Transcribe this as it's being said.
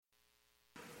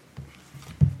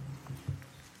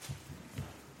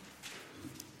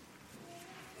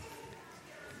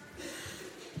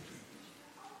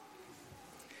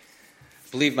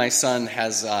believe my son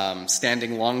has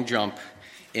standing long jump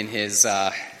in his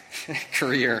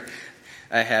career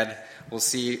ahead. We'll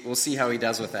see how he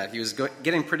does with that. He was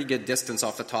getting pretty good distance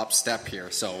off the top step here,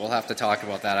 so we'll have to talk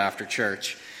about that after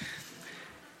church.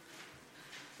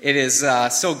 It is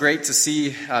so great to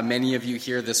see many of you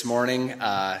here this morning.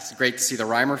 It's great to see the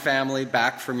Reimer family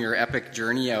back from your epic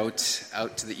journey out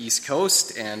to the East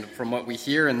Coast. And from what we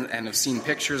hear and have seen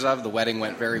pictures of, the wedding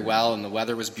went very well and the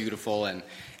weather was beautiful.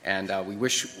 And we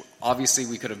wish, obviously,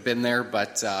 we could have been there.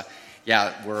 But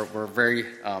we're very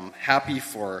happy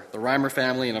for the Reimer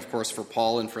family and, of course, for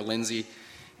Paul and for Lindsay.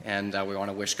 And we want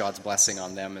to wish God's blessing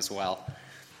on them as well.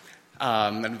 I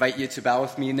invite you to bow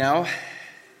with me now,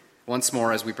 once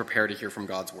more, as we prepare to hear from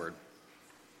God's Word.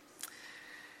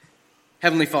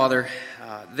 Heavenly Father,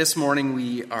 this morning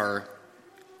we are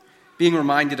being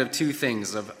reminded of two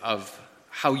things, of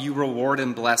how you reward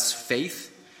and bless faith,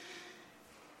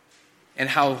 and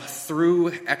how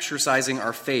through exercising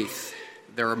our faith,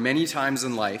 there are many times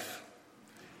in life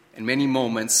and many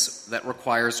moments that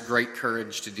requires great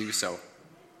courage to do so,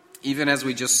 even as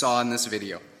we just saw in this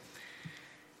video.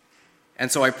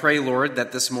 And so I pray, Lord,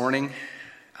 that this morning,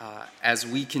 as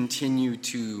we continue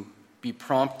to be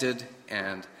prompted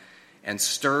and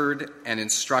stirred and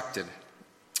instructed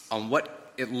on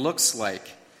what it looks like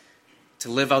to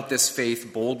live out this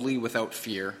faith boldly without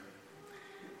fear,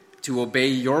 to obey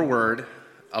your word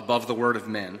above the word of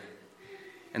men,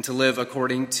 and to live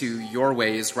according to your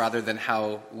ways rather than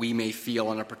how we may feel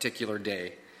on a particular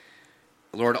day.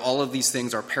 Lord, all of these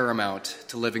things are paramount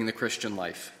to living the Christian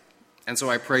life. And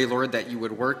so I pray, Lord, that you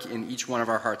would work in each one of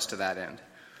our hearts to that end.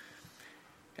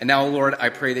 And now, Lord, I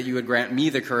pray that you would grant me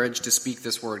the courage to speak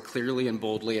this word clearly and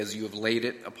boldly as you have laid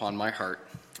it upon my heart.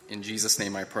 In Jesus'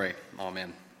 name I pray.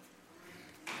 Amen.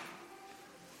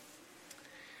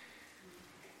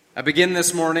 I begin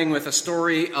this morning with a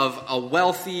story of a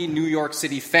wealthy New York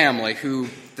City family who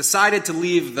decided to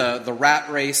leave the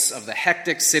rat race of the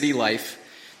hectic city life,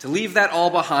 to leave that all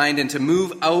behind and to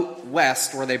move out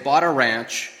west where they bought a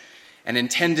ranch and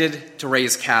intended to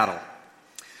raise cattle.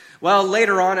 Well,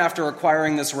 later on, after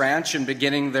acquiring this ranch and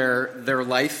beginning their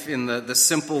life in the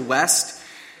simple West,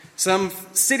 some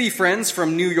city friends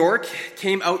from New York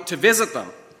came out to visit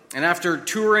them. And after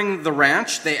touring the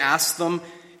ranch, they asked them,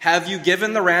 "Have you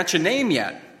given the ranch a name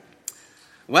yet?"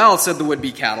 "Well," said the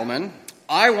would-be cattleman,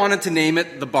 "I wanted to name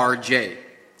it the Bar J.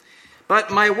 But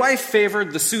my wife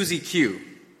favored the Susie Q.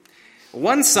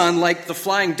 One son liked the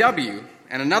Flying W,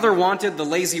 and another wanted the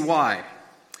Lazy Y.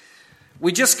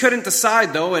 We just couldn't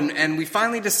decide, though, and we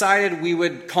finally decided we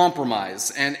would compromise.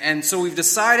 And so we've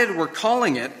decided we're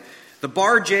calling it the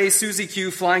Bar J, Susie Q,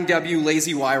 Flying W,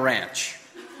 Lazy Y Ranch."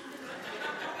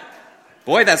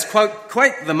 "Boy, that's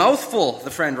quite the mouthful," the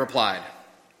friend replied.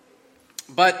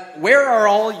 "But where are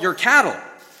all your cattle?"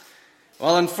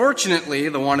 "Well, unfortunately,"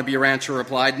 the wannabe rancher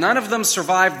replied, "none of them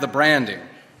survived the branding."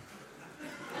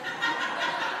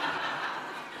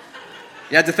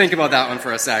 You had to think about that one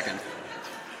for a second.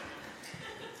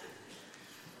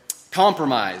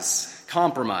 Compromise.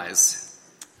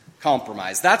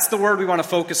 That's the word we want to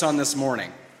focus on this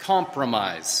morning.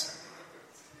 Compromise.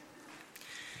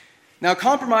 Now,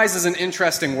 compromise is an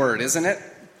interesting word, isn't it?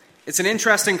 It's an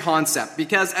interesting concept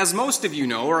because, as most of you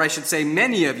know, or I should say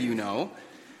many of you know,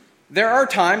 there are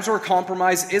times where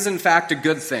compromise is in fact a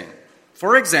good thing.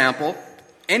 For example,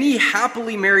 any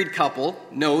happily married couple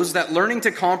knows that learning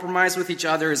to compromise with each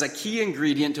other is a key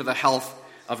ingredient to the health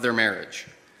of their marriage.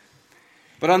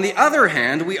 But on the other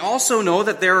hand, we also know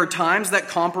that there are times that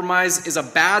compromise is a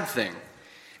bad thing,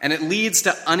 and it leads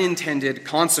to unintended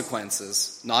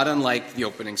consequences, not unlike the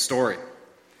opening story.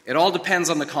 It all depends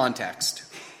on the context.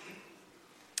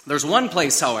 There's one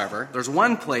place, however,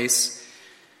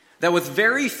 that with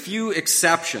very few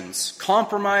exceptions,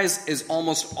 compromise is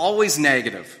almost always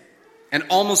negative, and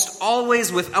almost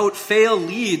always without fail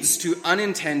leads to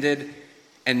unintended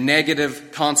and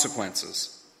negative consequences.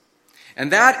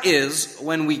 And that is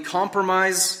when we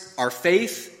compromise our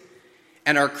faith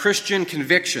and our Christian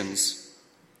convictions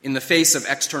in the face of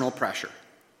external pressure.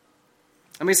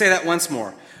 Let me say that once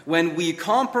more. When we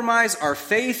compromise our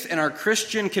faith and our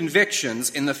Christian convictions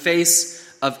in the face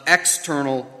of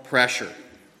external pressure.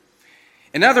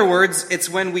 In other words, it's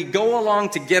when we go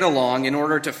along to get along in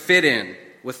order to fit in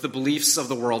with the beliefs of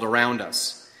the world around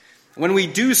us. When we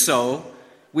do so,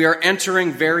 we are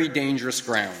entering very dangerous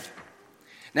ground.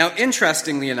 Now,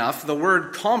 interestingly enough, the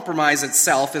word compromise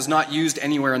itself is not used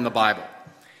anywhere in the Bible.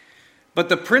 But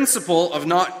the principle of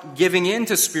not giving in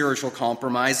to spiritual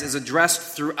compromise is addressed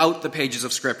throughout the pages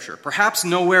of Scripture, perhaps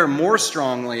nowhere more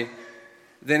strongly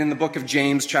than in the book of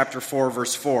James, chapter 4,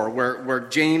 verse 4, where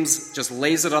James just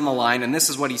lays it on the line, and this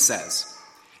is what he says.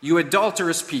 You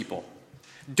adulterous people,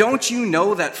 don't you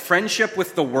know that friendship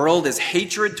with the world is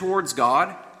hatred towards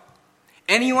God?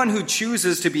 Anyone who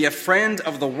chooses to be a friend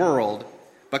of the world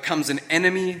becomes an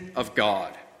enemy of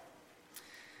God.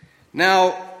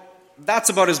 Now, that's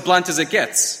about as blunt as it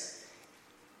gets.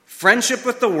 Friendship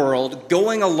with the world,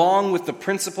 going along with the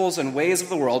principles and ways of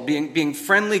the world, being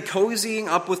friendly, cozying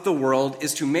up with the world,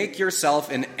 is to make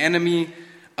yourself an enemy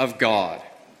of God.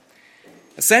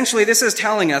 Essentially, this is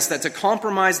telling us that to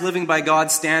compromise living by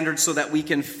God's standards so that we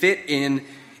can fit in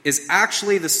is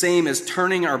actually the same as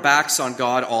turning our backs on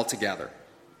God altogether.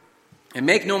 And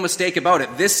make no mistake about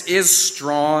it, this is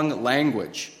strong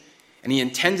language. And he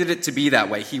intended it to be that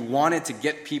way. He wanted to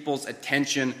get people's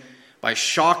attention by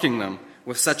shocking them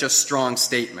with such a strong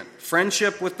statement.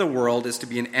 Friendship with the world is to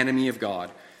be an enemy of God.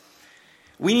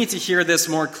 We need to hear this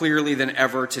more clearly than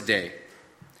ever today.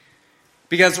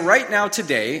 Because right now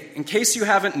today, in case you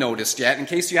haven't noticed yet, in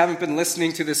case you haven't been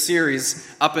listening to this series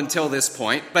up until this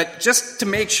point, but just to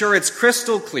make sure it's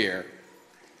crystal clear,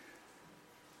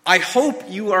 I hope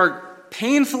you are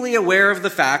painfully aware of the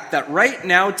fact that right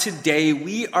now today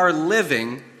we are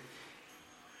living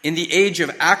in the age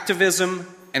of activism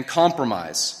and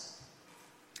compromise.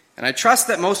 And I trust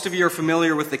that most of you are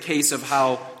familiar with the case of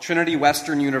how Trinity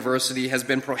Western University has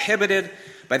been prohibited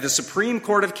by the Supreme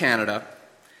Court of Canada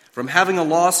from having a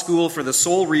law school for the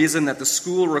sole reason that the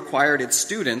school required its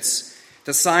students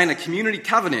to sign a community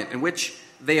covenant in which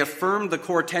they affirmed the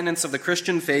core tenets of the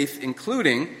Christian faith,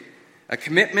 including a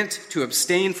commitment to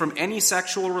abstain from any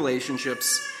sexual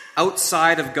relationships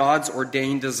outside of God's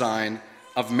ordained design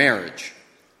of marriage,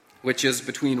 which is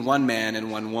between one man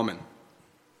and one woman.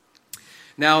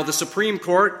 Now, the Supreme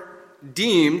Court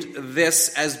deemed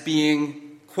this as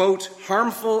being, quote,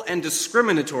 harmful and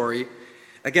discriminatory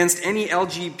against any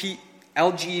LGBTQ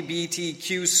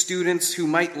students who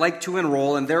might like to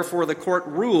enroll, and therefore the court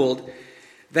ruled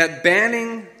that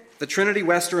banning the Trinity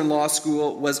Western Law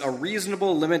School was a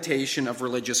reasonable limitation of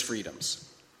religious freedoms.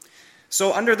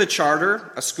 So under the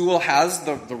charter, a school has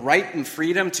the right and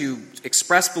freedom to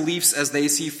express beliefs as they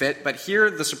see fit, but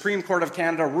here the Supreme Court of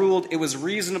Canada ruled it was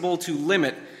reasonable to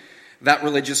limit that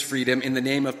religious freedom in the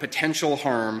name of potential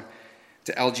harm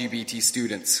to LGBT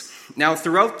students. Now,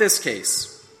 throughout this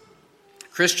case,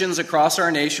 Christians across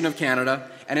our nation of Canada,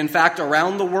 and in fact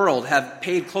around the world, have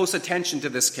paid close attention to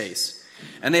this case,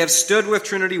 and they have stood with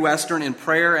Trinity Western in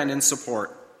prayer and in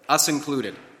support, us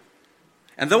included.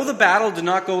 And though the battle did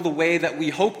not go the way that we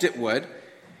hoped it would,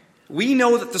 we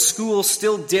know that the school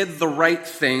still did the right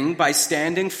thing by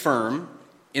standing firm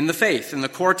in the faith, in the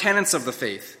core tenets of the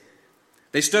faith.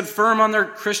 They stood firm on their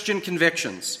Christian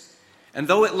convictions. And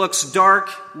though it looks dark,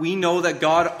 we know that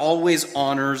God always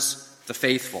honors the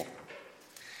faithful.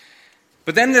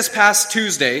 But then this past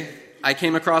Tuesday, I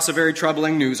came across a very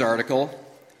troubling news article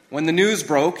when the news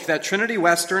broke that Trinity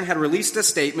Western had released a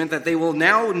statement that they will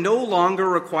now no longer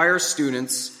require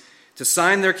students to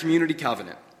sign their community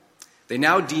covenant. They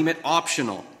now deem it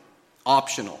optional,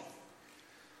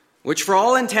 which for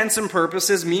all intents and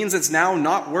purposes means it's now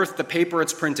not worth the paper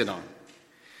it's printed on.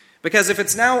 Because if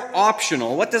it's now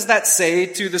optional, what does that say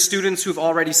to the students who've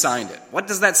already signed it? What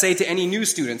does that say to any new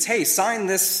students? Hey, sign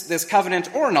this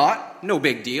covenant or not, no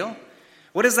big deal.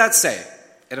 What does that say?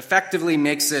 It effectively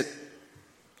makes it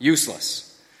useless.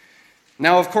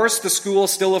 Now, of course, the school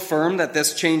still affirmed that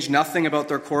this changed nothing about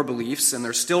their core beliefs, and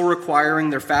they're still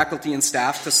requiring their faculty and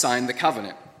staff to sign the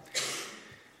covenant.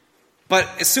 But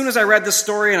as soon as I read the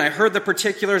story and I heard the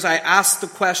particulars, I asked the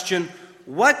question,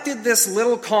 what did this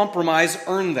little compromise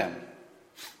earn them?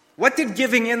 What did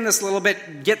giving in this little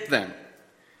bit get them?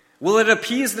 Will it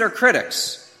appease their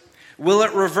critics? Will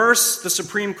it reverse the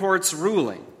Supreme Court's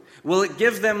ruling? Will it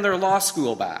give them their law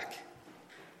school back?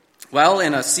 Well,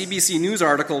 in a CBC News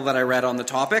article that I read on the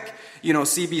topic, you know,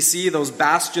 CBC, those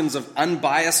bastions of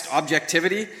unbiased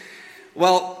objectivity,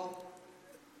 well,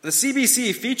 the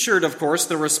CBC featured, of course,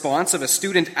 the response of a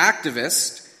student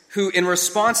activist who, in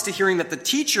response to hearing that the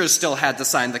teachers still had to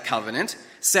sign the covenant,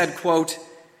 said, quote,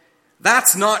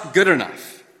 "That's not good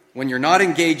enough when you're not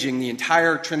engaging the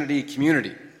entire Trinity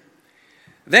community."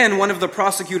 Then one of the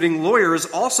prosecuting lawyers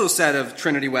also said of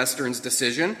Trinity Western's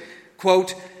decision,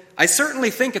 quote, "I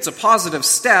certainly think it's a positive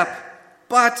step,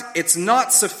 but it's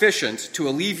not sufficient to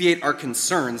alleviate our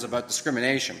concerns about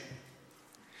discrimination."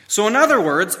 So in other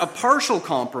words, a partial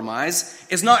compromise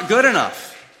is not good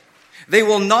enough. They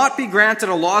will not be granted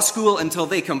a law school until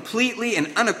they completely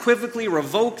and unequivocally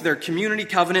revoke their community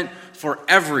covenant for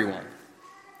everyone.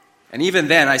 And even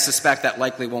then, I suspect that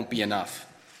likely won't be enough.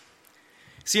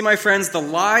 See, my friends, the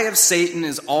lie of Satan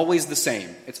is always the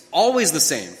same. It's always the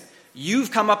same.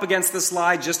 You've come up against this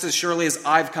lie just as surely as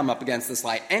I've come up against this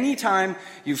lie. Anytime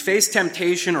you face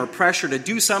temptation or pressure to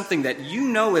do something that you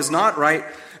know is not right,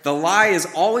 the lie is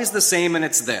always the same, and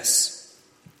it's this: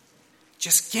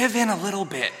 just give in a little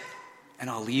bit, and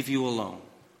I'll leave you alone.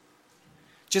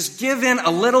 Just give in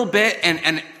a little bit,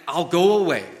 and I'll go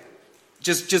away.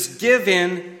 Just give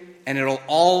in, and it'll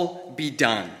all be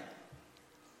done.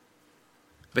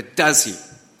 But does he?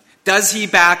 Does he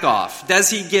back off? Does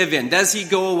he give in? Does he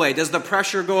go away? Does the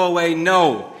pressure go away?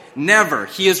 No, never.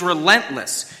 He is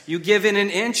relentless. You give in an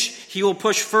inch, he will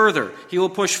push further. He will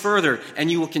push further, and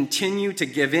you will continue to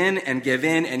give in,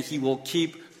 and he will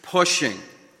keep pushing.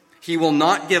 He will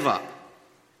not give up.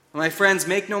 My friends,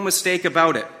 make no mistake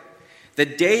about it. The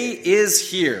day is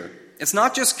here. It's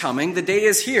not just coming, the day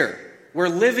is here. We're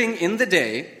living in the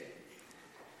day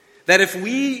that if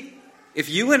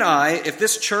you and I, if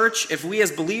this church, if we as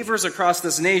believers across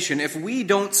this nation, if we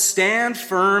don't stand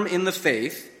firm in the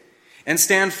faith and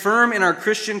stand firm in our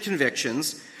Christian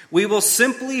convictions, we will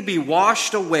simply be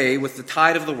washed away with the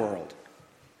tide of the world.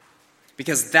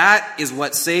 Because that is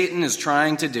what Satan is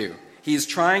trying to do. He's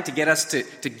trying to get us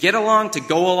to get along, to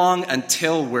go along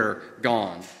until we're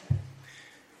gone.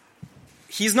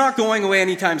 He's not going away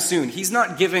anytime soon. He's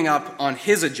not giving up on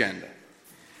his agenda.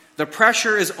 The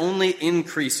pressure is only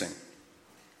increasing.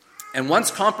 And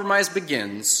once compromise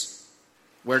begins,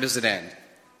 where does it end?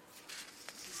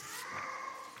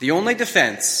 The only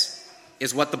defense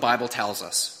is what the Bible tells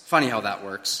us. Funny how that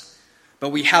works. But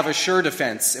we have a sure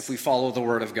defense if we follow the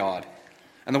Word of God.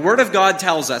 And the Word of God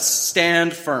tells us,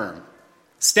 stand firm.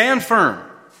 Stand firm.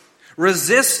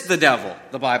 Resist the devil,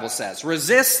 the Bible says.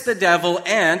 Resist the devil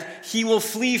and he will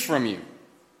flee from you.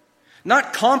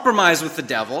 Not compromise with the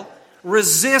devil.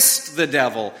 Resist the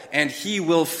devil and he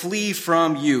will flee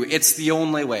from you. It's the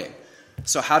only way.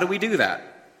 So how do we do that?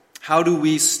 How do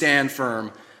we stand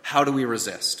firm? How do we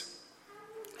resist?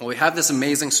 Well, we have this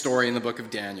amazing story in the book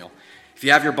of Daniel. If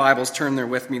you have your Bibles, turn there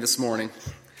with me this morning.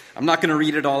 I'm not going to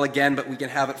read it all again, but we can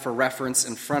have it for reference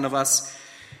in front of us.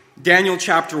 Daniel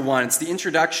chapter 1. It's the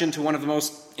introduction to one of the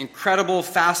most incredible,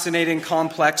 fascinating,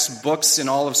 complex books in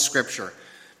all of Scripture.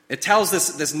 It tells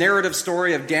this narrative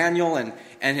story of Daniel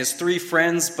and his three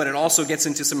friends, but it also gets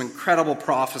into some incredible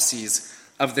prophecies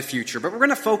of the future. But we're going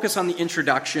to focus on the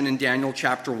introduction in Daniel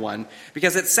chapter 1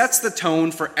 because it sets the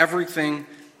tone for everything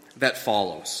that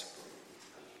follows.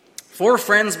 4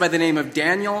 friends by the name of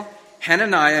Daniel,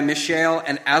 Hananiah, Mishael,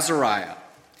 and Azariah.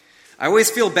 I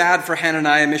always feel bad for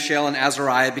Hananiah, Mishael, and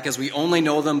Azariah because we only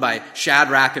know them by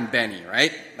Shadrach and Benny,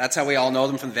 right? That's how we all know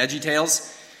them from the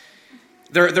VeggieTales.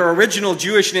 Their original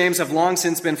Jewish names have long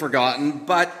since been forgotten,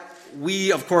 but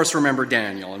we, of course, remember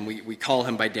Daniel, and we call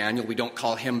him by Daniel. We don't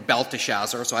call him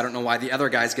Belteshazzar, so I don't know why the other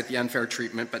guys get the unfair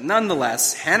treatment. But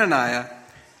nonetheless, Hananiah,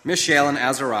 Mishael, and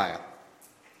Azariah,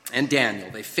 and Daniel,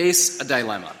 they face a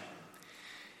dilemma.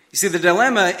 You see, the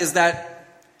dilemma is that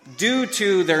due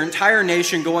to their entire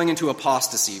nation going into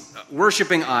apostasy,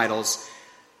 worshiping idols,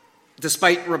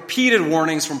 despite repeated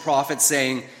warnings from prophets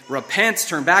saying, repent,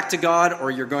 turn back to God, or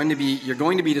you're going to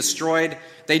be destroyed,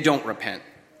 they don't repent.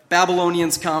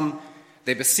 Babylonians come,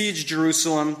 they besiege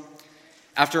Jerusalem.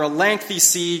 After a lengthy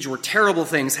siege where terrible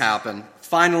things happen,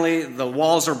 finally the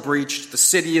walls are breached, the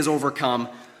city is overcome,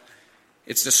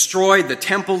 it's destroyed, the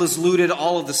temple is looted,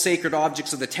 all of the sacred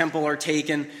objects of the temple are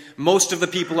taken, most of the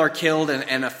people are killed,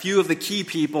 and a few of the key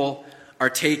people are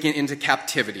taken into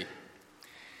captivity.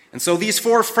 And so these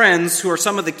 4 friends, who are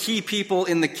some of the key people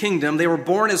in the kingdom, they were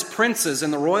born as princes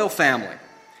in the royal family.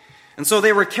 And so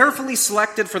they were carefully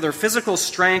selected for their physical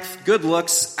strength, good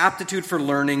looks, aptitude for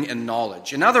learning, and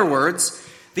knowledge. In other words,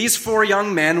 these 4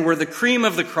 young men were the cream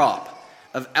of the crop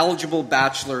of eligible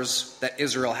bachelors that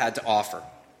Israel had to offer.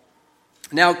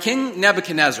 Now, King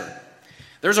Nebuchadnezzar,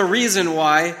 there's a reason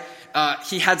why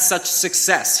he had such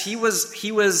success. He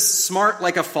was smart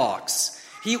like a fox.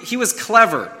 He was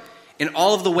clever in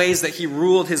all of the ways that he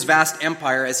ruled his vast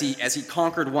empire as he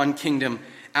conquered one kingdom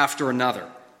after another.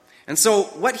 And so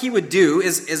what he would do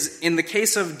is in the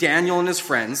case of Daniel and his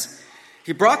friends,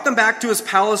 he brought them back to his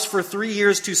palace for 3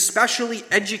 years to specially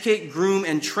educate, groom,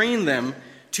 and train them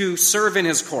to serve in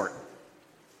his court.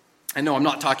 And no, I'm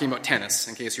not talking about tennis,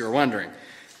 in case you were wondering.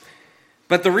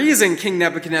 But the reason King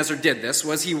Nebuchadnezzar did this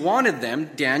was he wanted them,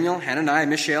 Daniel, Hananiah,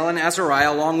 Mishael, and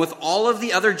Azariah, along with all of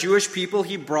the other Jewish people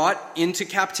he brought into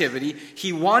captivity,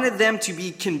 he wanted them to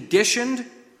be conditioned,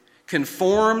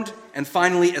 conformed, and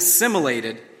finally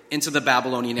assimilated into the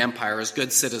Babylonian Empire as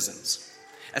good citizens.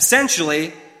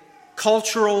 Essentially,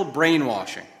 cultural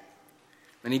brainwashing.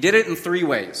 And he did it in 3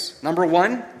 ways. Number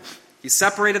 1, He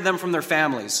separated them from their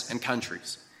families and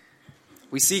countries.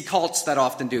 We see cults that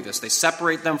often do this. They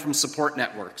separate them from support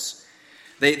networks.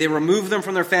 They remove them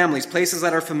from their families, places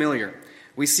that are familiar.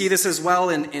 We see this as well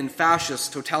in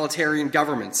fascist, totalitarian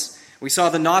governments. We saw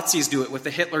the Nazis do it with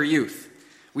the Hitler Youth.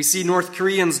 We see North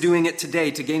Koreans doing it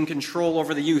today to gain control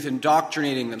over the youth,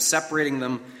 indoctrinating them, separating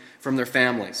them from their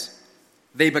families.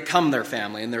 They become their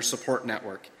family and their support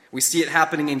network. We see it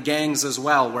happening in gangs as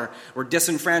well, where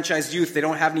disenfranchised youth, they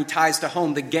don't have any ties to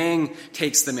home. The gang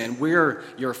takes them in. We're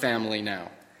your family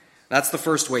now. That's the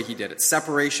first way he did it,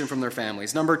 separation from their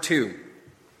families. Number 2,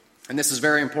 and this is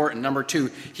very important, number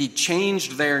 2, he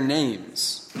changed their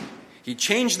names. He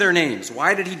changed their names.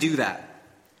 Why did he do that?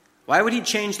 Why would he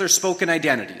change their spoken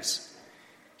identities?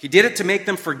 He did it to make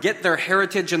them forget their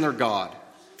heritage and their God.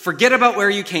 Forget about where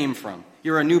you came from.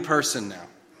 You're a new person now.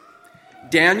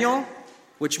 Daniel,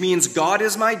 which means God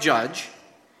is my judge,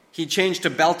 he changed to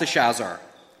Belteshazzar,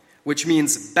 which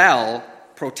means Bel,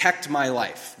 protect my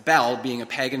life. Bel being a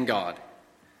pagan god.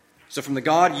 So from the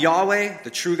God Yahweh, the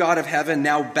true God of heaven,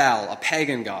 now Bel, a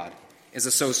pagan god, is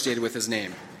associated with his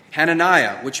name.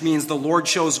 Hananiah, which means the Lord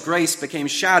shows grace, became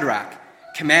Shadrach,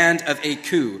 command of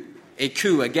Aku.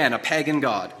 Aku, again, a pagan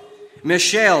god.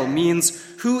 Mishael means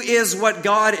who is what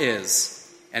God is.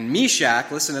 And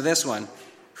Meshach, listen to this one,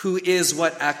 who is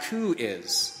what Aku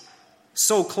is.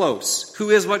 So close. Who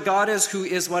is what God is, who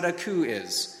is what Aku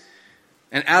is.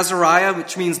 And Azariah,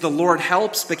 which means the Lord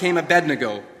helps, became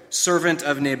Abednego, servant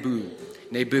of Nebu.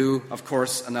 Nebu, of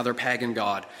course, another pagan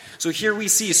god. So here we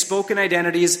see spoken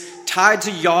identities tied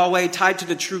to Yahweh, tied to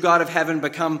the true God of heaven,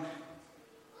 become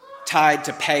tied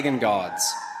to pagan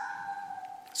gods.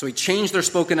 So he changed their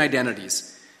spoken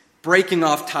identities, breaking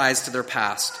off ties to their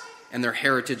past and their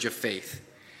heritage of faith.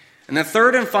 And the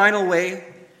third and final way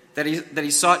that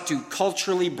he sought to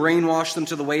culturally brainwash them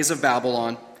to the ways of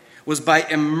Babylon was by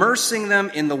immersing them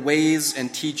in the ways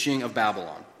and teaching of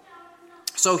Babylon.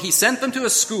 So he sent them to a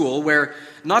school where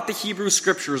not the Hebrew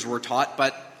scriptures were taught,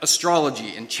 but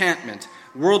astrology, enchantment,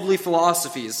 worldly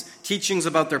philosophies, teachings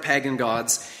about their pagan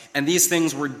gods, and these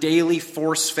things were daily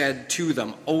force-fed to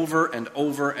them over and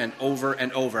over and over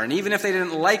and over. And even if they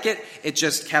didn't like it, it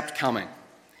just kept coming.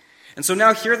 And so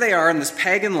now here they are in this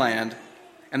pagan land,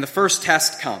 and the first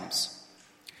test comes.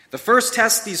 The first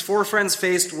test these 4 friends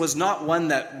faced was not one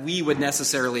that we would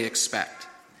necessarily expect.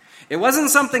 It wasn't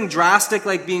something drastic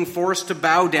like being forced to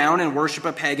bow down and worship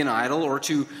a pagan idol or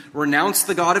to renounce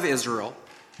the God of Israel.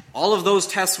 All of those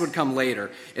tests would come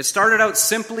later. It started out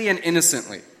simply and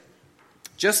innocently.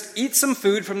 Just eat some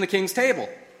food from the king's table.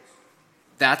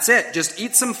 That's it. Just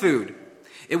eat some food.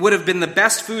 It would have been the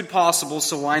best food possible,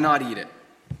 so why not eat it?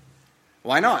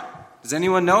 Why not? Does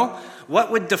anyone know?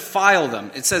 What would defile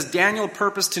them? It says Daniel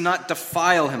purposed to not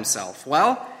defile himself.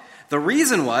 Well, the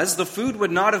reason was the food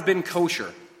would not have been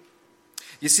kosher.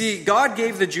 You see, God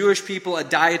gave the Jewish people a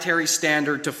dietary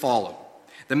standard to follow.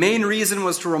 The main reason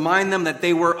was to remind them that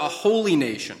they were a holy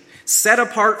nation, set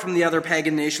apart from the other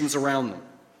pagan nations around them.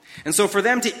 And so for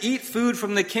them to eat food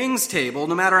from the king's table,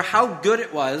 no matter how good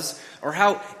it was or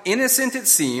how innocent it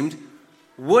seemed,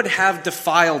 would have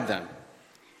defiled them.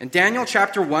 And Daniel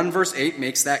chapter 1 verse 8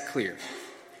 makes that clear.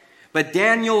 But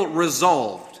Daniel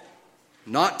resolved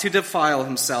not to defile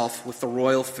himself with the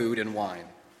royal food and wine.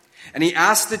 And he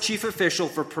asked the chief official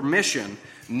for permission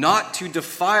not to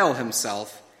defile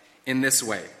himself in this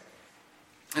way.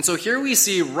 And so here we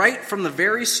see right from the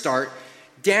very start,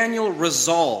 Daniel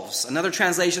resolves. Another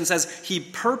translation says he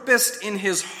purposed in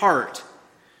his heart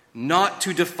not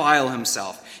to defile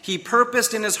himself. He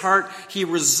purposed in his heart, he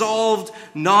resolved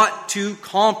not to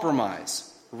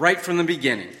compromise right from the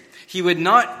beginning. He would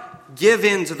not give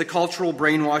in to the cultural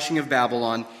brainwashing of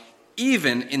Babylon,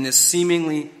 even in this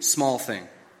seemingly small thing.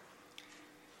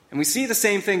 And we see the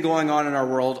same thing going on in our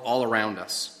world all around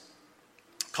us.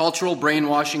 Cultural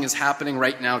brainwashing is happening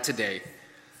right now today.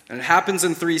 And it happens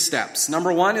in 3 steps.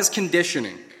 Number 1 is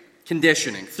conditioning.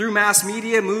 Conditioning. Through mass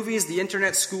media, movies, the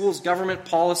internet, schools, government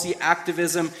policy,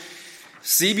 activism,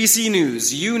 CBC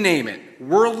News, you name it.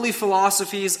 Worldly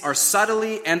philosophies are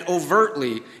subtly and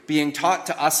overtly being taught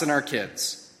to us and our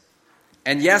kids.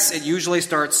 And yes, it usually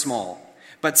starts small.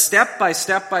 But step by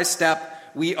step by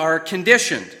step, we are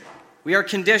conditioned. We are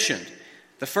conditioned.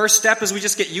 The first step is we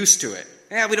just get used to it.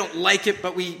 Yeah, we don't like it,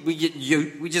 but we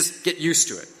just get used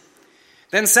to it.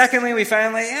 Then secondly, we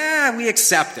finally, we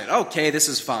accept it. Okay, this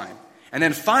is fine. And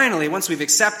then finally, once we've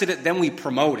accepted it, then we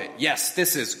promote it. Yes,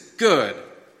 this is good.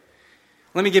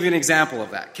 Let me give you an example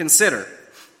of that. Consider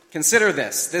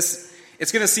this.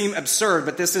 It's going to seem absurd,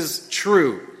 but this is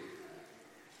true.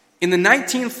 In the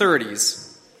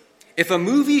 1930s, if a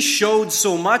movie showed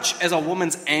so much as a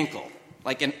woman's ankle,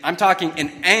 I'm talking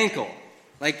an ankle,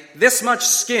 like this much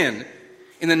skin,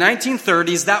 in the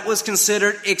 1930s, that was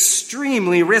considered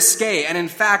extremely risque. And in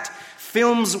fact,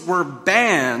 films were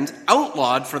banned,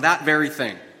 outlawed for that very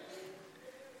thing.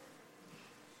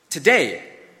 Today,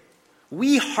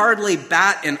 we hardly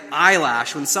bat an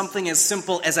eyelash when something as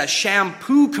simple as a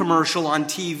shampoo commercial on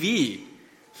TV,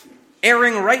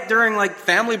 airing right during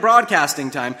family broadcasting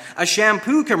time, a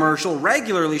shampoo commercial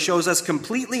regularly shows us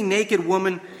completely naked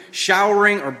women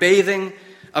showering or bathing,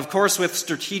 of course with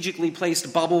strategically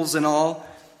placed bubbles and all.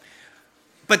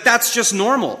 But that's just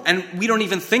normal, and we don't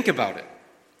even think about it.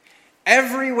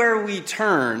 Everywhere we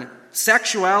turn,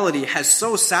 sexuality has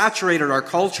so saturated our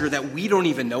culture that we don't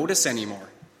even notice anymore.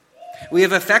 We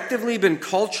have effectively been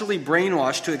culturally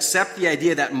brainwashed to accept the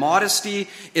idea that modesty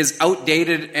is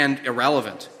outdated and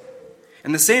irrelevant.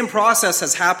 And the same process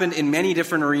has happened in many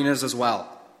different arenas as well.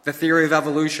 The theory of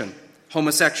evolution,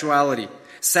 homosexuality,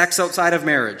 sex outside of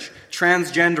marriage,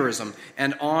 transgenderism,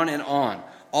 and on and on.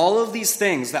 All of these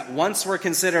things that once were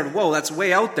considered, whoa, that's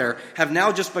way out there, have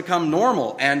now just become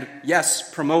normal and, yes,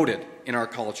 promoted in our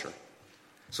culture.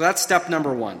 So that's step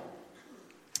number one.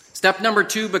 Step number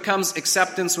two becomes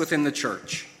acceptance within the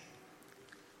church.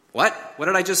 What? What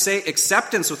did I just say?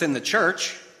 Acceptance within the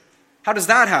church? How does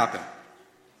that happen?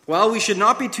 Well, we should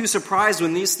not be too surprised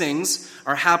when these things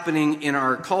are happening in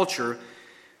our culture,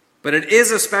 but it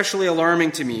is especially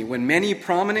alarming to me when many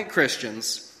prominent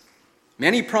Christians,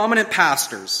 many prominent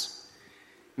pastors,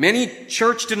 many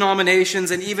church denominations,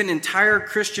 and even entire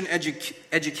Christian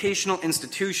educational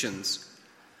institutions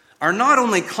are not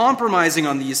only compromising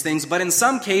on these things, but in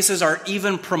some cases are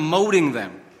even promoting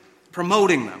them.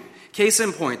 Case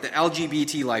in point, the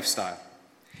LGBT lifestyle.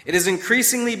 It is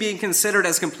increasingly being considered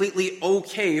as completely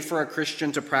okay for a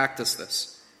Christian to practice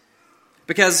this.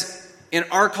 Because in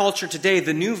our culture today,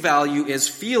 the new value is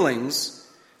feelings.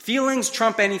 Feelings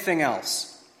trump anything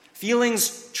else.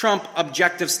 Feelings trump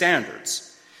objective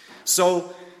standards.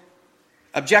 So,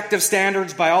 objective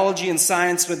standards, biology and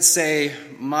science would say,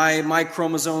 my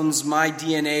chromosomes, my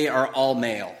DNA are all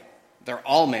male. They're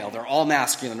all male. They're all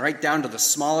masculine, right down to the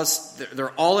smallest.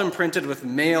 They're all imprinted with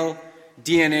male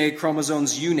DNA,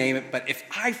 chromosomes, you name it. But if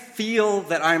I feel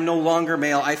that I'm no longer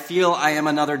male, I feel I am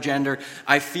another gender,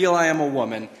 I feel I am a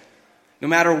woman, no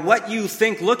matter what you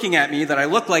think looking at me that I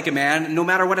look like a man, no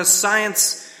matter what a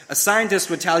scientist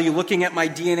would tell you looking at my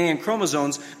DNA and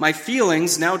chromosomes, my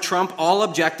feelings now trump all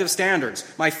objective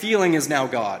standards. My feeling is now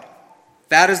God.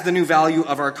 That is the new value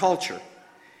of our culture.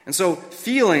 And so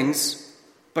feelings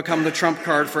become the trump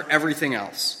card for everything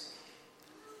else.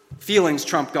 Feelings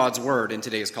trump God's word in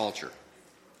today's culture.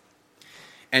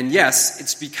 And yes,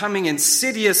 it's becoming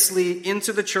insidiously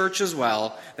into the church as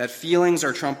well that feelings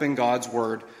are trumping God's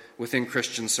word within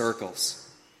Christian circles.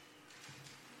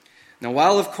 Now,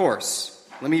 while of course,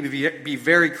 let me be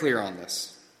very clear on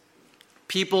this.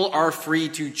 People are free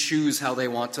to choose how they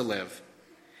want to live.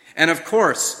 And of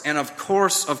course,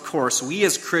 we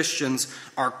as Christians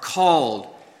are called,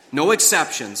 no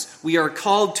exceptions, we are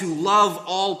called to love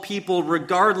all people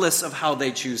regardless of how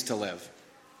they choose to live.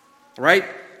 Right?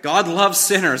 God loves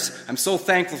sinners. I'm so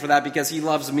thankful for that because He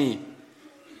loves me.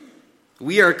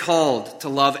 We are called to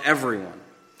love everyone.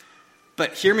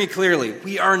 But hear me clearly,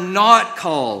 we are not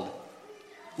called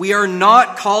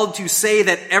to say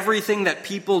that everything that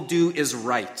people do is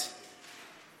right.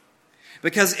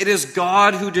 Because it is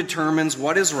God who determines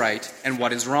what is right and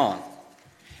what is wrong.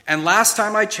 And last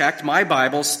time I checked, my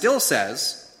Bible still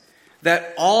says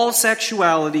that all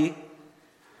sexuality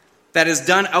that is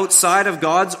done outside of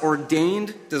God's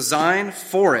ordained design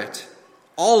for it,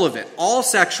 all of it, all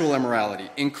sexual immorality,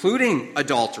 including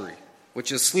adultery,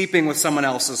 which is sleeping with someone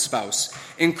else's spouse,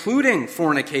 including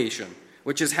fornication,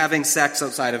 which is having sex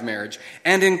outside of marriage,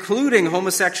 and including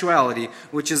homosexuality,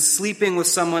 which is sleeping with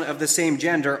someone of the same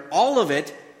gender, all of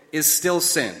it is still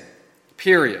sin.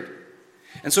 Period.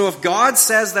 And so if God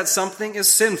says that something is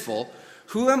sinful,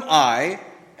 who am I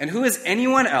and who is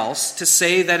anyone else to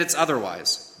say that it's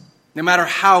otherwise, no matter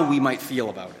how we might feel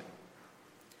about it?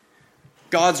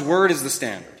 God's word is the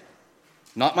standard.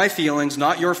 Not my feelings,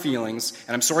 not your feelings,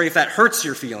 and I'm sorry if that hurts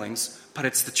your feelings, but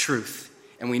it's the truth,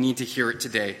 and we need to hear it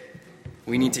today.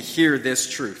 We need to hear this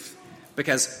truth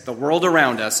because the world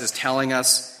around us is telling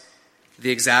us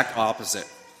the exact opposite.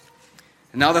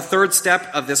 And now the third step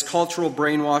of this cultural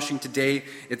brainwashing today,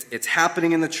 it's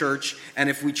happening in the church, and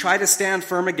if we try to stand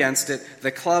firm against it,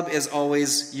 the club is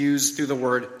always used through the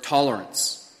word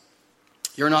tolerance.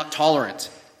 You're not tolerant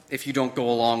if you don't go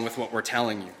along with what we're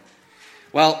telling you.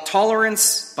 Well,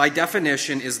 tolerance, by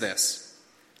definition, is this.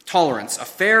 Tolerance, a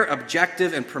fair,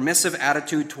 objective, and permissive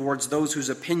attitude towards those whose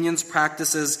opinions,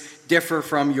 practices differ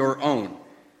from your own.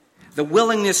 The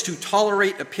willingness to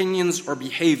tolerate opinions or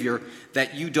behavior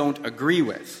that you don't agree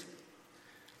with.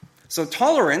 So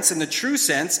tolerance, in the true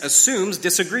sense, assumes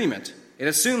disagreement. It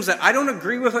assumes that I don't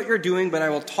agree with what you're doing, but I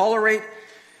will tolerate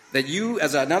that you,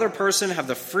 as another person, have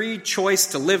the free choice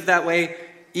to live that way,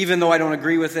 even though I don't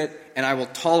agree with it, and I will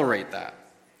tolerate that.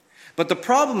 But the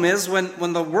problem is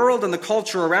when the world and the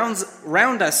culture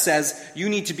around us says you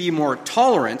need to be more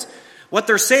tolerant, what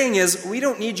they're saying is we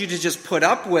don't need you to just put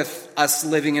up with us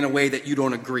living in a way that you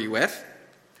don't agree with.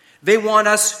 They want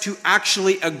us to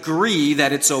actually agree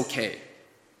that it's okay.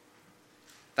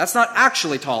 That's not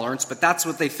actually tolerance, but that's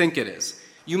what they think it is.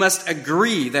 You must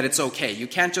agree that it's okay. You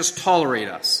can't just tolerate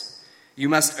us. You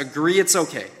must agree it's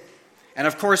okay. And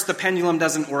of course, the pendulum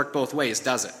doesn't work both ways,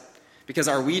 does it? Because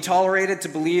are we tolerated to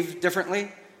believe differently?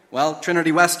 Well,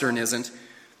 Trinity Western isn't.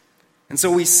 And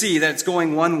so we see that it's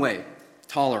going one way,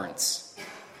 tolerance.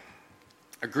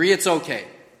 Agree it's okay.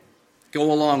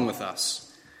 Go along with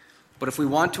us. But if we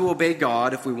want to obey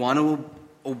God, if we want to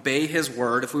obey His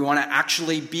word, if we want to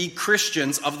actually be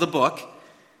Christians of the book,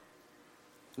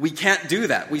 we can't do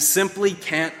that. We simply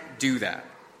can't do that.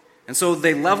 And so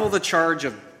they level the charge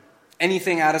of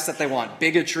anything at us that they want.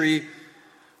 Bigotry,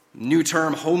 new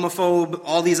term, homophobe,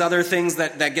 all these other things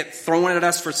that get thrown at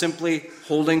us for simply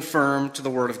holding firm to the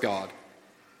Word of God.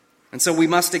 And so we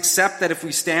must accept that if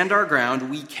we stand our ground,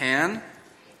 we can,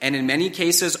 and in many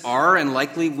cases are and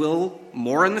likely will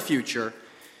more in the future,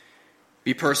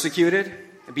 be persecuted,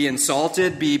 be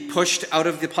insulted, be pushed out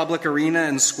of the public arena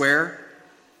and square.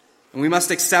 And we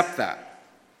must accept that.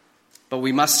 But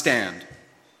we must stand.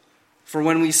 For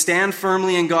when we stand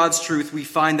firmly in God's truth, we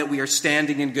find that we are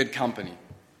standing in good company.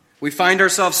 We find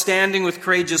ourselves standing with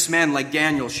courageous men like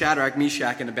Daniel, Shadrach,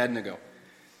 Meshach, and Abednego.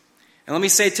 And let me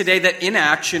say today that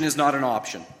inaction is not an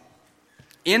option.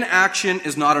 Inaction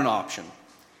is not an option.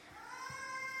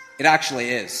 It actually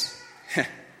is.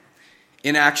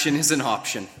 Inaction is an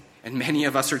option, and many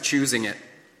of us are choosing it.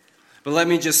 But let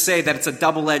me just say that it's a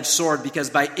double-edged sword, because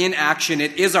by inaction,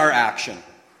 it is our action.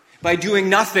 By doing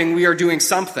nothing, we are doing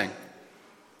something.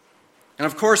 And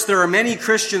of course, there are many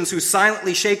Christians who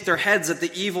silently shake their heads at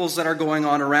the evils that are going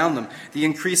on around them, the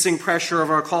increasing pressure of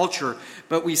our culture,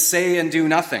 but we say and do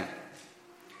nothing.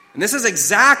 And this is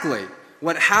exactly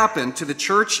what happened to the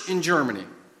church in Germany.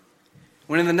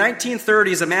 When in the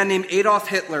 1930s, a man named Adolf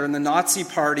Hitler and the Nazi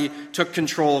Party took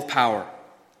control of power.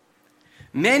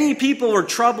 Many people were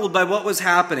troubled by what was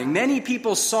happening. Many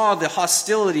people saw the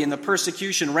hostility and the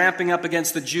persecution ramping up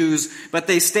against the Jews, but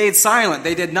they stayed silent.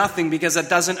 They did nothing because it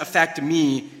doesn't affect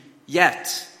me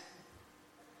yet.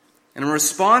 And in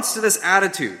response to this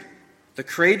attitude, the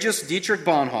courageous Dietrich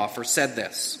Bonhoeffer said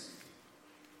this: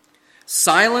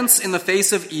 "Silence in the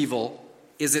face of evil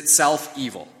is itself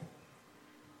evil.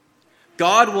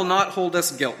 God will not hold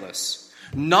us guiltless.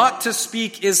 Not to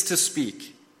speak is to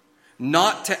speak.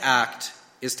 Not to act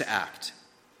is to act."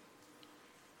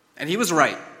 And he was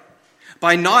right.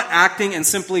 By not acting and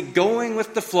simply going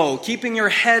with the flow, keeping your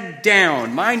head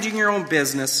down, minding your own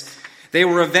business, they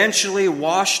were eventually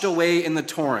washed away in the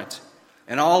torrent,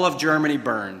 and all of Germany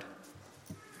burned,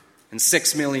 and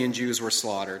 6 million Jews were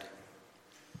slaughtered.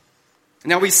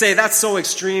 Now we say, that's so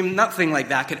extreme, nothing like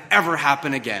that could ever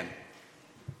happen again.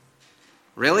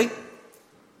 Really?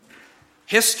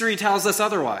 History tells us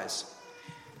otherwise.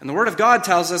 And the Word of God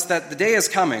tells us that the day is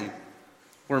coming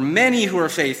where many who are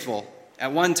faithful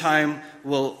at one time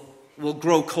will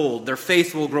grow cold. Their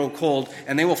faith will grow cold,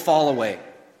 and they will fall away.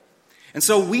 And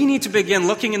so we need to begin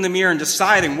looking in the mirror and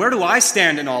deciding, where do I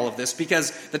stand in all of this?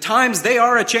 Because the times, they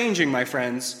are a-changing, my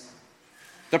friends.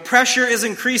 The pressure is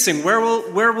increasing. Where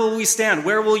will we stand?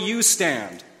 Where will you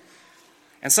stand?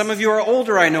 And some of you are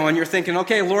older, I know, and you're thinking,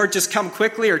 okay, Lord, just come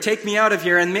quickly or take me out of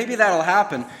here, and maybe that'll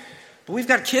happen. But we've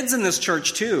got kids in this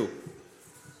church too.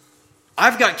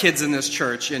 I've got kids in this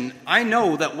church, and I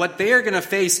know that what they are going to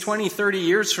face 20, 30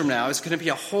 years from now is going to be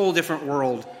a whole different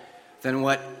world than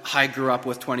what I grew up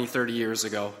with 20, 30 years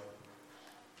ago.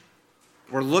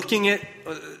 We're looking at,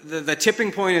 the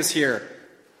tipping point is here.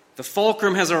 The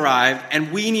fulcrum has arrived,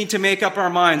 and we need to make up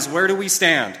our minds. Where do we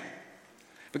stand?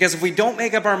 Because if we don't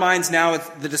make up our minds now,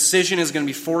 the decision is going to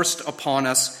be forced upon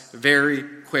us very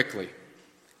quickly.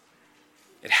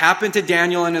 It happened to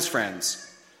Daniel and his friends.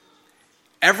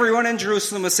 Everyone in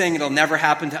Jerusalem was saying it'll never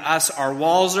happen to us. Our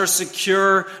walls are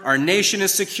secure. Our nation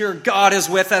is secure. God is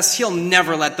with us. He'll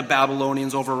never let the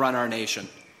Babylonians overrun our nation.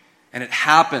 And it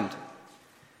happened.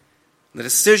 The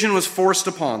decision was forced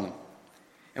upon them.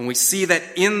 And we see that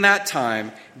in that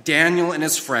time, Daniel and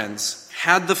his friends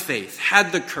had the faith,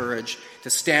 had the courage. to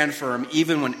stand firm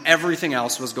even when everything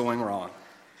else was going wrong.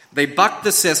 They bucked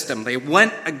the system. They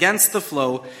went against the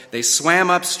flow. They swam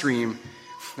upstream.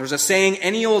 There's a saying,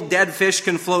 any old dead fish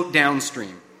can float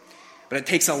downstream, but it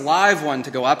takes a live one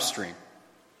to go upstream.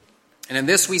 And in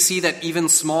this we see that even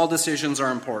small decisions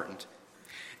are important.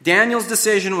 Daniel's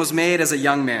decision was made as a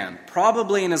young man,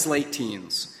 probably in his late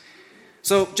teens.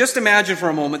 So just imagine for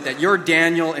a moment that you're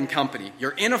Daniel and company.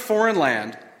 You're in a foreign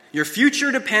land. Your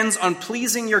future depends on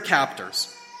pleasing your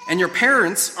captors. And your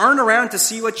parents aren't around to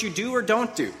see what you do or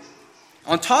don't do.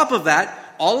 On top of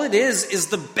that, all it is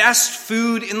the best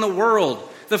food in the world.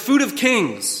 The food of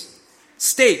kings.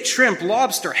 Steak, shrimp,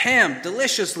 lobster, ham,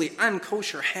 deliciously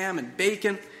unkosher ham and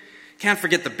bacon. Can't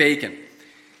forget the bacon.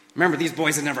 Remember, these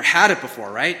boys had never had it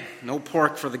before, right? No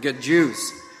pork for the good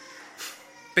Jews.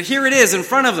 But here it is in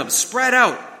front of them, spread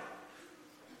out.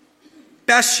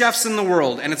 Best chefs in the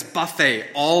world, and it's buffet,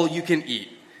 all you can eat.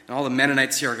 And all the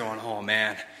Mennonites here are going, oh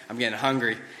man, I'm getting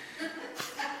hungry.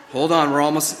 Hold on, we're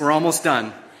almost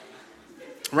done.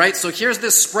 Right, so here's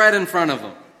this spread in front of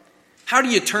them. How do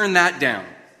you turn that down?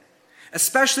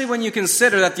 Especially when you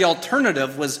consider that the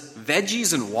alternative was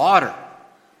veggies and water.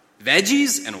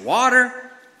 Veggies and water?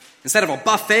 Instead of a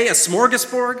buffet, a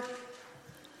smorgasbord?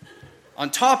 On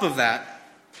top of that,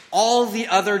 all the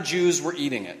other Jews were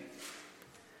eating it.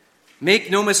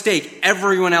 Make no mistake,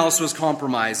 everyone else was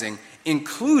compromising,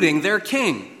 including their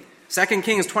king. 2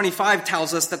 Kings 25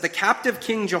 tells us that the captive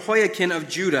king Jehoiakim of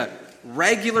Judah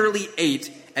regularly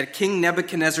ate at King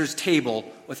Nebuchadnezzar's table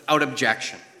without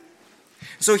objection.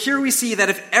 So here we see that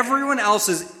if everyone else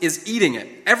is eating it,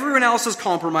 everyone else is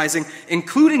compromising,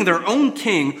 including their own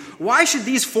king, why should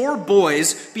these 4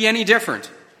 boys be any different?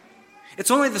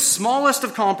 It's only the smallest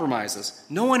of compromises.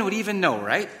 No one would even know,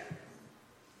 right?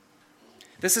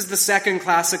 This is the second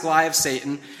classic lie of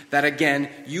Satan that, again,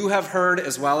 you have heard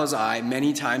as well as I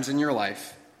many times in your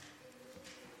life.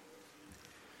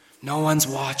 No one's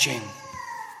watching.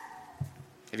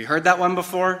 Have you heard that one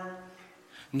before?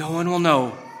 No one will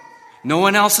know. No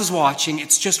one else is watching.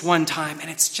 It's just one time, and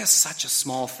it's just such a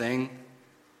small thing.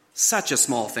 Such a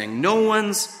small thing. No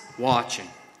one's watching.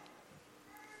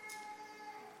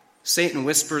 Satan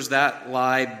whispers that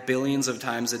lie billions of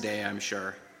times a day, I'm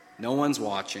sure. No one's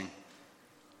watching.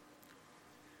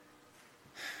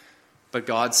 But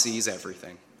God sees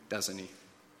everything, doesn't he?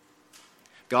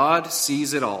 God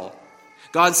sees it all.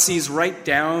 God sees right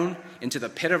down into the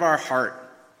pit of our heart.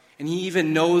 And he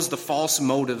even knows the false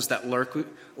motives that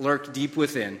lurk deep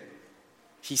within.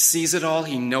 He sees it all.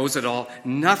 He knows it all.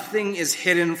 Nothing is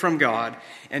hidden from God.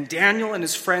 And Daniel and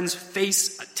his friends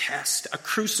face a test, a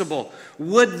crucible.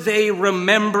 Would they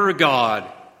remember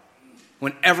God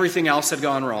when everything else had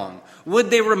gone wrong?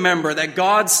 Would they remember that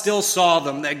God still saw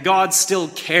them, that God still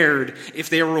cared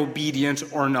if they were obedient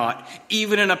or not?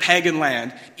 Even in a pagan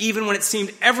land, even when it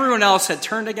seemed everyone else had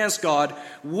turned against God,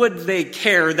 would they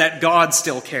care that God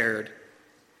still cared?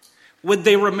 Would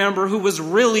they remember who was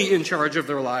really in charge of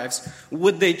their lives?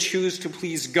 Would they choose to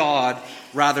please God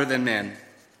rather than men?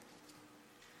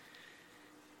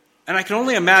 And I can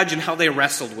only imagine how they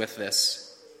wrestled with this.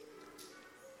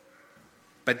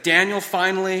 But Daniel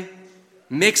finally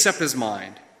makes up his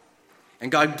mind.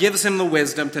 And God gives him the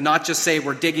wisdom to not just say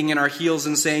we're digging in our heels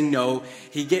and saying no.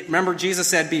 Remember, Jesus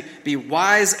said, be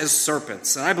wise as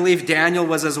serpents. And I believe Daniel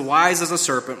was as wise as a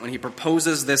serpent when he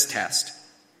proposes this test.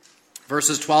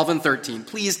 Verses 12 and 13.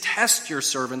 Please test your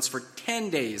servants for 10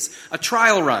 days, a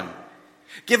trial run.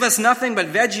 Give us nothing but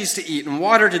veggies to eat and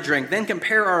water to drink. Then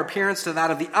compare our appearance to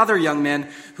that of the other young men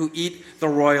who eat the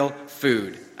royal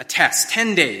food. A test,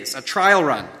 10 days, a trial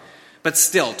run. But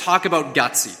still, talk about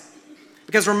gutsy.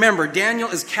 Because remember, Daniel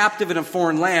is captive in a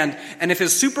foreign land, and if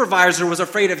his supervisor was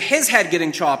afraid of his head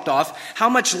getting chopped off, how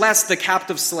much less the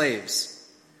captive slaves?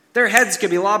 Their heads could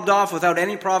be lobbed off without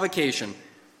any provocation.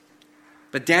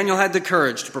 But Daniel had the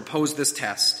courage to propose this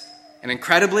test. And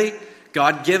incredibly,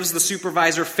 God gives the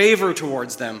supervisor favor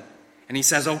towards them. And he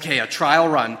says, okay, a trial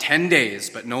run, 10 days,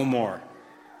 but no more.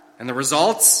 And the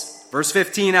results? Verse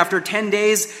 15, after 10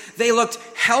 days, they looked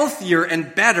healthier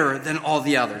and better than all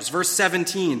the others. Verse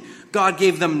 17, God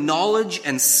gave them knowledge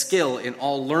and skill in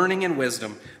all learning and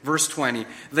wisdom. Verse 20,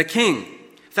 the king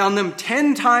found them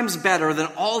 10 times better than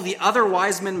all the other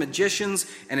wise men, magicians,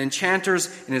 and enchanters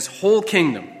in his whole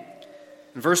kingdom.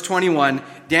 In verse 21,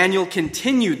 Daniel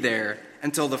continued there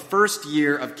until the first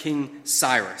year of King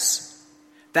Cyrus.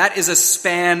 That is a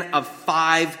span of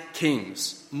 5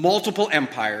 kings, multiple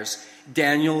empires.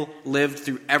 Daniel lived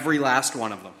through every last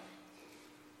one of them.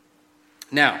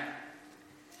 Now,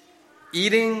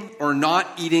 eating or not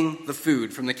eating the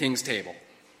food from the king's table,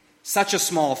 such a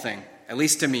small thing, at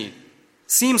least to me,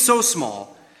 seems so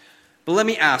small. But let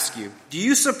me ask you, do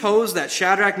you suppose that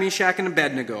Shadrach, Meshach, and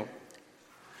Abednego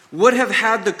would have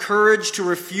had the courage to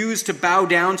refuse to bow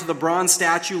down to the bronze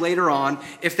statue later on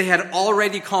if they had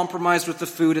already compromised with the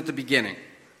food at the beginning?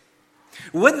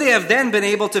 Would they have then been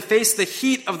able to face the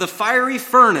heat of the fiery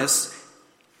furnace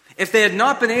if they had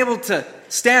not been able to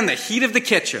stand the heat of the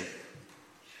kitchen?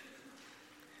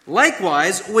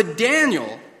 Likewise, would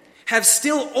Daniel have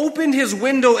still opened his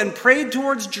window and prayed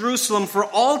towards Jerusalem for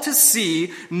all to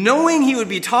see, knowing he would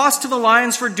be tossed to the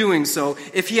lions for doing so,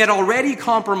 if he had already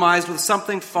compromised with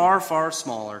something far, far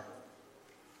smaller?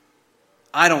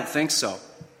 I don't think so.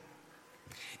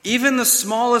 Even the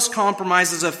smallest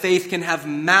compromises of faith can have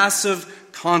massive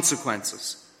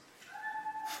consequences.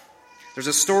 There's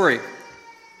a story,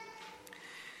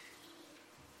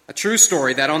 a true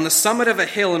story, that on the summit of a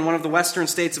hill in one of the western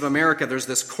states of America, there's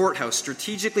this courthouse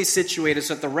strategically situated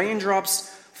so that the raindrops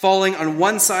falling on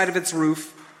one side of its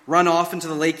roof run off into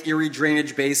the Lake Erie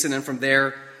drainage basin, and from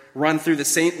there run through the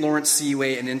St. Lawrence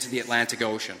Seaway and into the Atlantic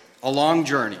Ocean. A long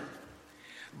journey.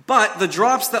 But the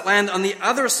drops that land on the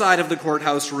other side of the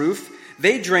courthouse roof,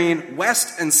 they drain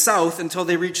west and south until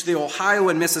they reach the Ohio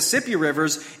and Mississippi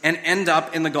rivers and end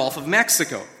up in the Gulf of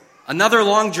Mexico. Another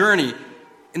long journey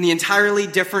in the entirely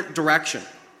different direction.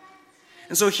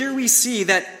 And so here we see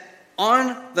that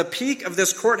on the peak of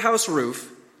this courthouse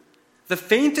roof, the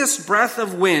faintest breath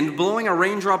of wind blowing a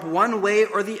raindrop one way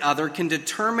or the other can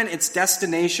determine its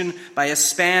destination by a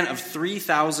span of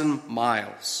 3,000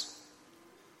 miles.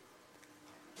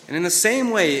 And in the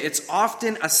same way, it's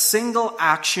often a single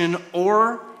action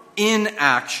or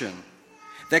inaction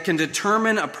that can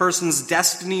determine a person's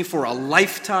destiny for a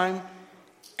lifetime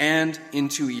and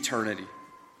into eternity.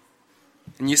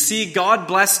 And you see, God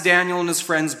blessed Daniel and his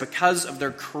friends because of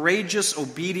their courageous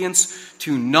obedience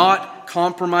to not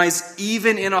compromise,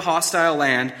 even in a hostile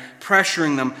land,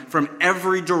 pressuring them from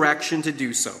every direction to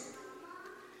do so.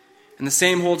 And the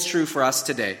same holds true for us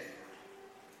today.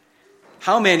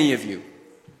 How many of you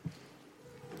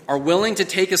are willing to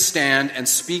take a stand and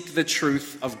speak the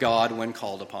truth of God when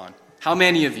called upon? How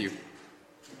many of you?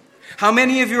 How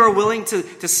many of you are willing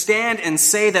to stand and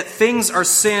say that things are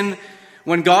sin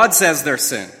when God says they're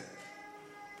sin?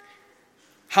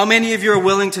 How many of you are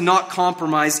willing to not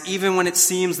compromise even when it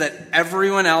seems that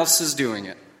everyone else is doing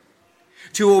it?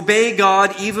 To obey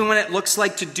God even when it looks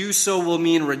like to do so will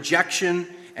mean rejection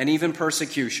and even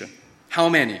persecution? How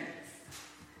many?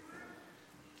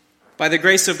 By the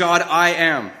grace of God, I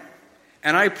am.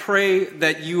 And I pray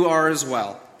that you are as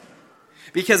well.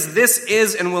 Because this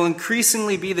is and will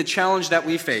increasingly be the challenge that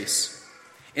we face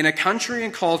in a country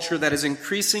and culture that is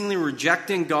increasingly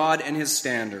rejecting God and his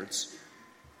standards.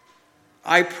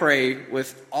 I pray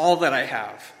with all that I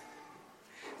have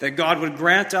that God would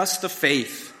grant us the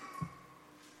faith,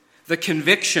 the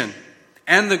conviction,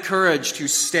 and the courage to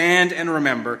stand and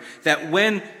remember that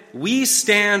when we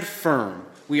stand firm,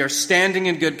 we are standing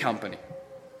in good company.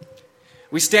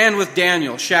 We stand with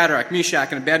Daniel, Shadrach,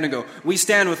 Meshach, and Abednego. We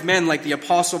stand with men like the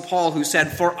Apostle Paul, who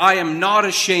said, "For I am not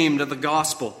ashamed of the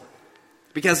gospel,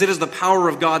 because it is the power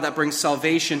of God that brings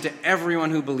salvation to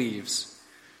everyone who believes."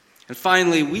 And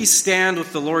finally, we stand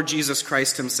with the Lord Jesus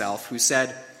Christ himself, who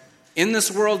said, "In this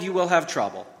world you will have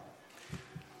trouble,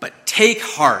 but take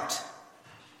heart,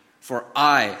 for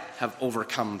I have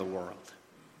overcome the world."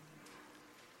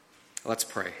 Let's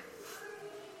pray.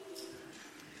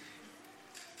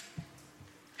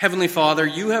 Heavenly Father,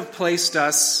 you have placed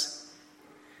us,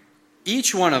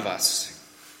 each one of us,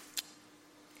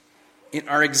 in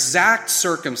our exact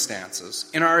circumstances,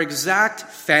 in our exact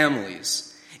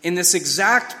families, in this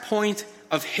exact point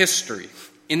of history,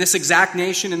 in this exact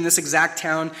nation, in this exact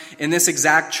town, in this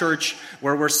exact church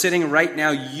where we're sitting right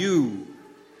now. You,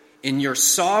 in your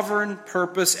sovereign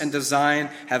purpose and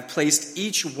design, have placed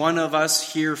each one of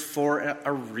us here for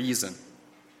a reason.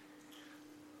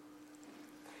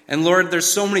 And Lord, there's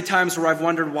so many times where I've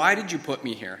wondered, why did you put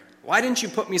me here? Why didn't you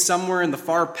put me somewhere in the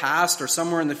far past or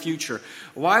somewhere in the future?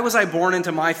 Why was I born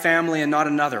into my family and not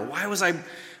another? Why was I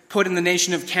put in the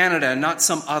nation of Canada and not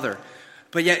some other?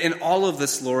 But yet in all of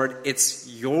this, Lord, it's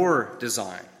your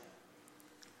design.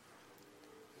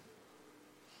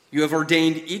 You have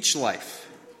ordained each life,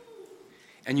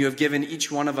 and you have given each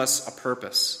one of us a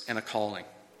purpose and a calling.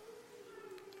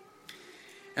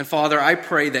 And Father, I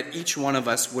pray that each one of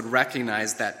us would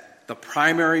recognize that the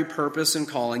primary purpose and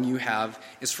calling you have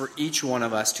is for each one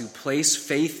of us to place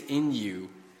faith in you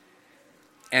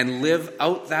and live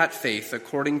out that faith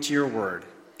according to your word,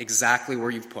 exactly where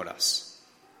you've put us.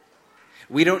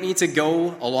 We don't need to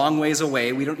go a long ways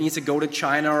away. We don't need to go to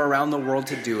China or around the world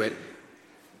to do it.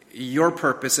 Your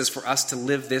purpose is for us to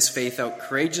live this faith out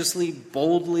courageously,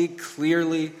 boldly,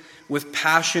 clearly, with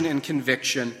passion and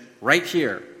conviction right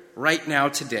here, right now,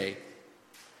 today,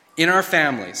 in our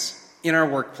families, in our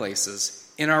workplaces,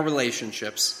 in our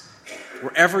relationships,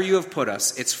 wherever you have put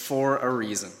us, it's for a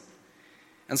reason.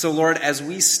 And so, Lord, as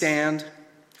we stand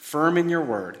firm in your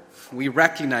word, we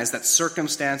recognize that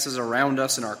circumstances around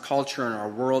us in our culture and our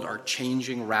world are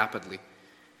changing rapidly.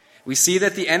 We see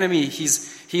that the enemy,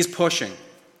 he's pushing.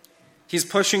 He's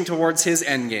pushing towards his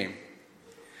end game.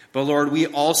 But Lord, we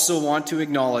also want to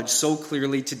acknowledge so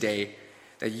clearly today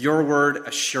that your word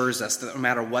assures us that no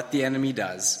matter what the enemy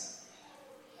does,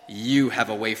 you have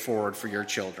a way forward for your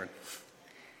children.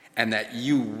 And that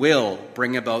you will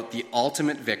bring about the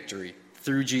ultimate victory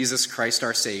through Jesus Christ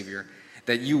our Savior.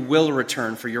 That you will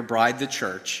return for your bride, the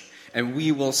church, and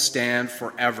we will stand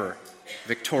forever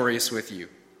victorious with you.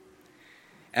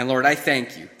 And Lord, I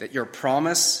thank you that your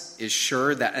promise is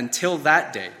sure that until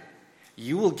that day,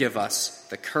 you will give us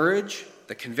the courage,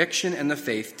 the conviction, and the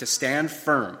faith to stand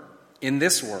firm in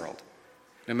this world,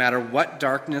 no matter what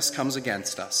darkness comes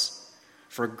against us.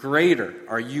 For greater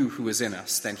are you who is in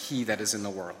us than he that is in the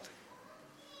world.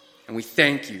 And we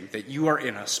thank you that you are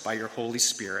in us by your Holy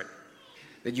Spirit,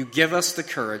 that you give us the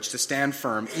courage to stand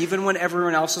firm even when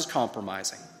everyone else is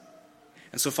compromising.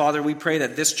 And so, Father, we pray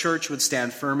that this church would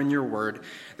stand firm in your word,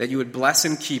 that you would bless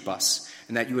and keep us,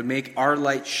 and that you would make our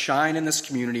light shine in this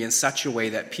community in such a way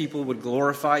that people would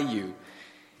glorify you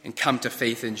and come to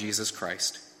faith in Jesus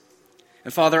Christ.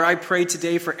 And Father, I pray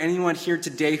today for anyone here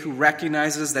today who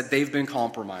recognizes that they've been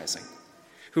compromising,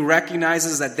 who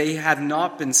recognizes that they have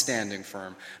not been standing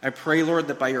firm. I pray, Lord,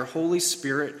 that by your Holy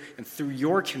Spirit and through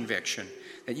your conviction,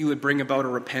 that you would bring about a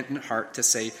repentant heart to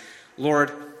say,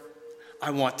 Lord, I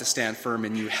want to stand firm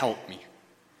in you. Help me.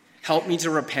 Help me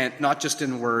to repent, not just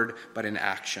in word, but in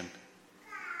action.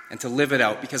 And to live it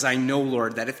out, because I know,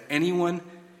 Lord, that if anyone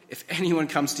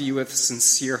comes to you with a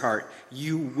sincere heart,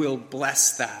 you will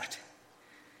bless that.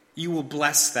 You will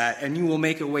bless that, and you will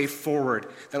make a way forward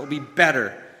that will be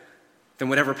better than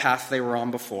whatever path they were on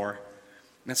before.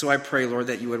 And so I pray, Lord,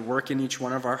 that you would work in each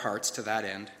one of our hearts to that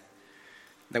end,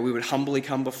 that we would humbly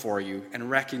come before you and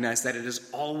recognize that it is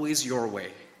always your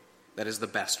way that is the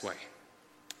best way,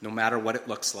 no matter what it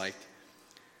looks like.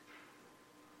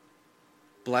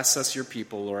 Bless us, your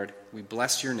people, Lord. We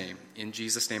bless your name. In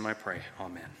Jesus' name I pray.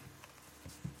 Amen.